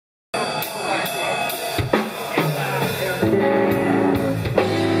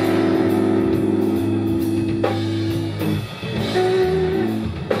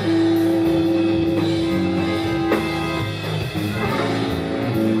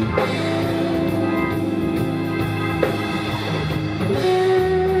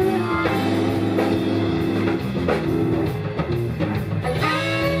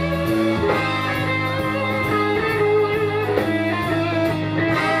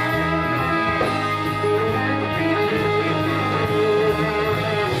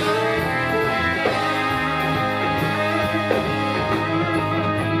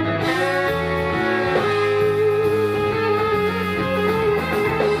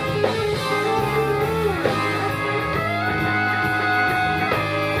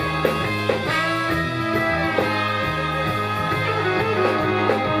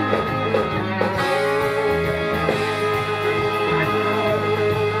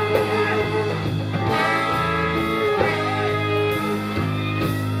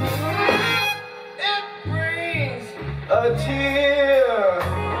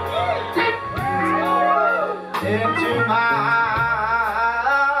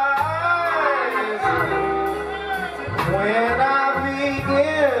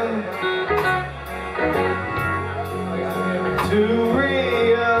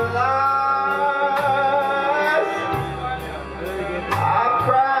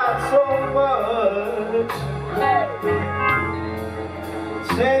years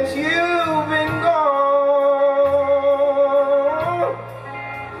since you've been gone,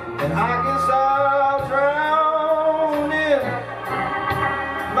 and I guess I'll drown in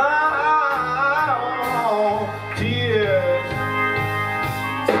my own tears.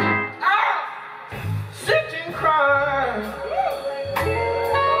 I'll sit and cry.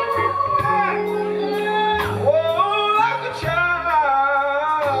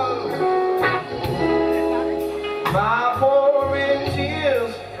 My pouring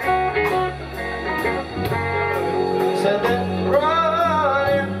tears said that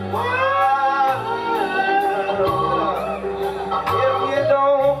running wild. If you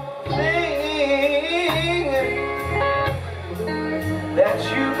don't think that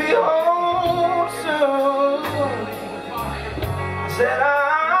you'll be home soon, I said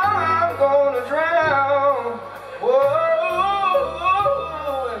I'm gonna drown. Whoa,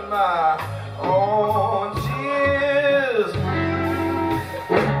 in my own tears.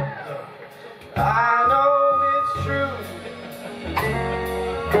 I know it's true.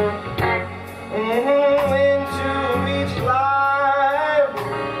 Into each life.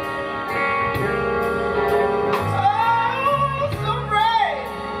 Oh, some rain.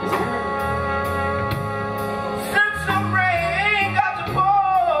 Send some rain, got to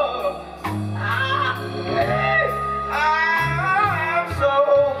pour. Hey, I'm so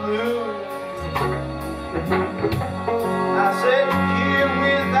blue. I said, here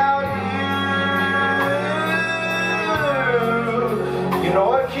without you. You know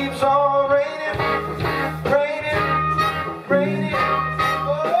it keeps on raining, raining, raining.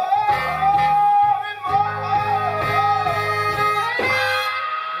 Oh, and more.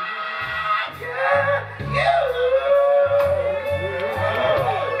 Yeah, you.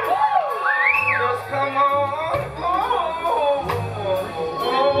 Just come on home.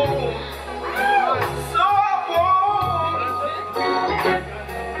 So I won't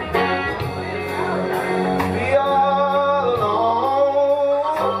be all alone.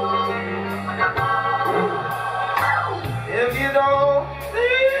 If you don't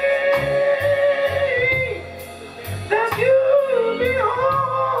think that you'll be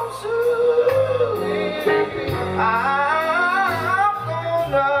home soon, I'm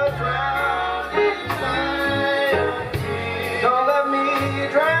gonna drown in my tears. Don't let me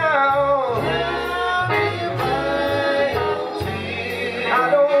drown. I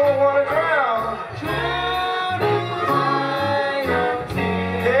don't wanna drown.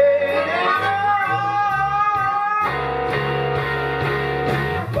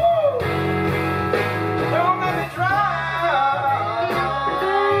 Don't let me drown.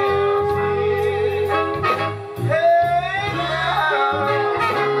 Hey,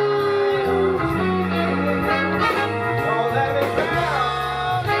 don't let me drown.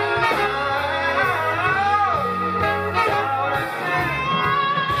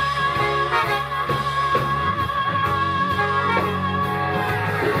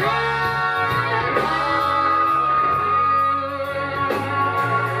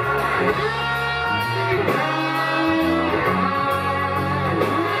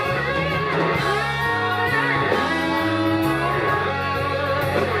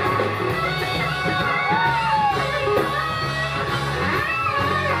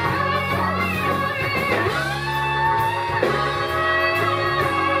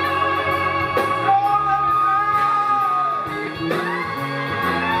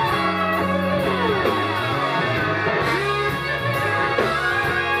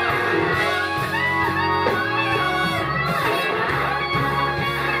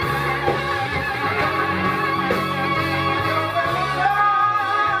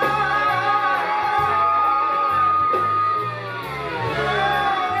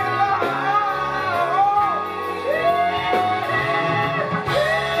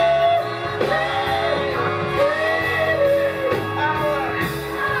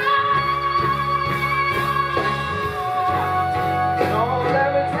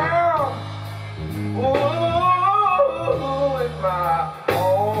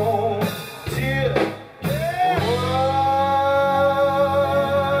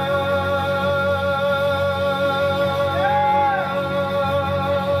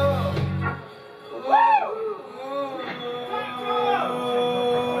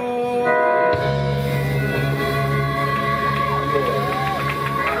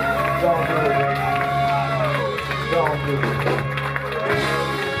 Don't do it. Don't do it.